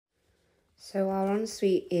So our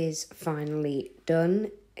ensuite is finally done.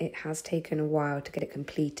 It has taken a while to get it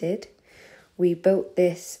completed. We built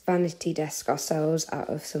this vanity desk ourselves out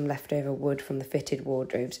of some leftover wood from the fitted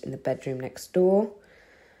wardrobes in the bedroom next door.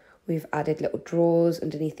 We've added little drawers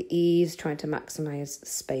underneath the eaves, trying to maximise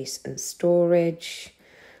space and storage.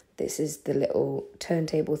 This is the little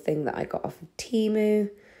turntable thing that I got off of Temu.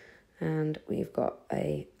 And we've got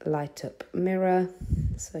a light up mirror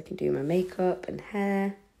so I can do my makeup and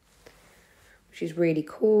hair, which is really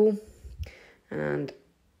cool. And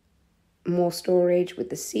more storage with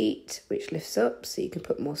the seat, which lifts up so you can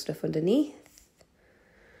put more stuff underneath.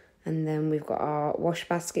 And then we've got our wash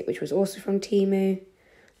basket, which was also from Temu.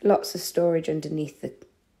 Lots of storage underneath the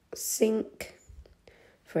sink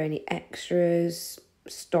for any extras,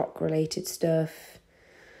 stock related stuff.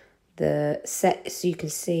 The sets you can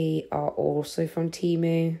see are also from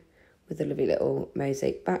Temu with a lovely little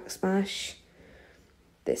mosaic backsplash.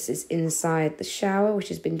 This is inside the shower, which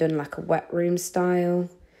has been done like a wet room style.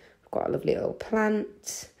 We've got a lovely little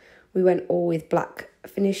plant. We went all with black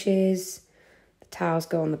finishes. The towels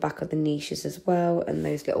go on the back of the niches as well, and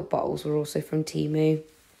those little bottles were also from Temu.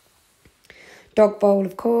 Dog bowl,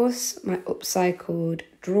 of course, my upcycled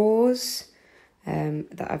drawers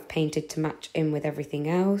that I've painted to match in with everything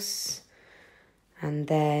else. And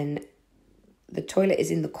then the toilet is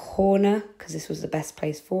in the corner because this was the best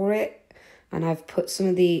place for it. And I've put some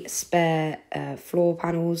of the spare floor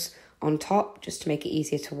panels on top just to make it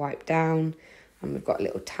easier to wipe down. And we've got a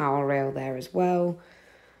little towel rail there as well.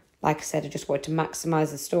 Like I said, I just wanted to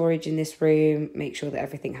maximise the storage in this room, make sure that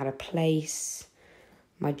everything had a place.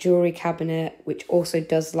 My jewellery cabinet, which also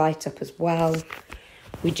does light up as well.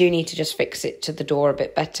 We do need to just fix it to the door a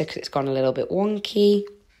bit better because it's gone a little bit wonky.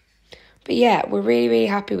 But yeah, we're really, really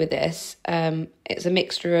happy with this. It's a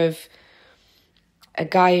mixture of a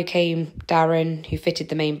guy who came, Darren, who fitted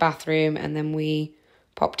the main bathroom, and then we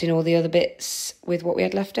popped in all the other bits with what we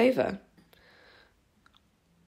had left over.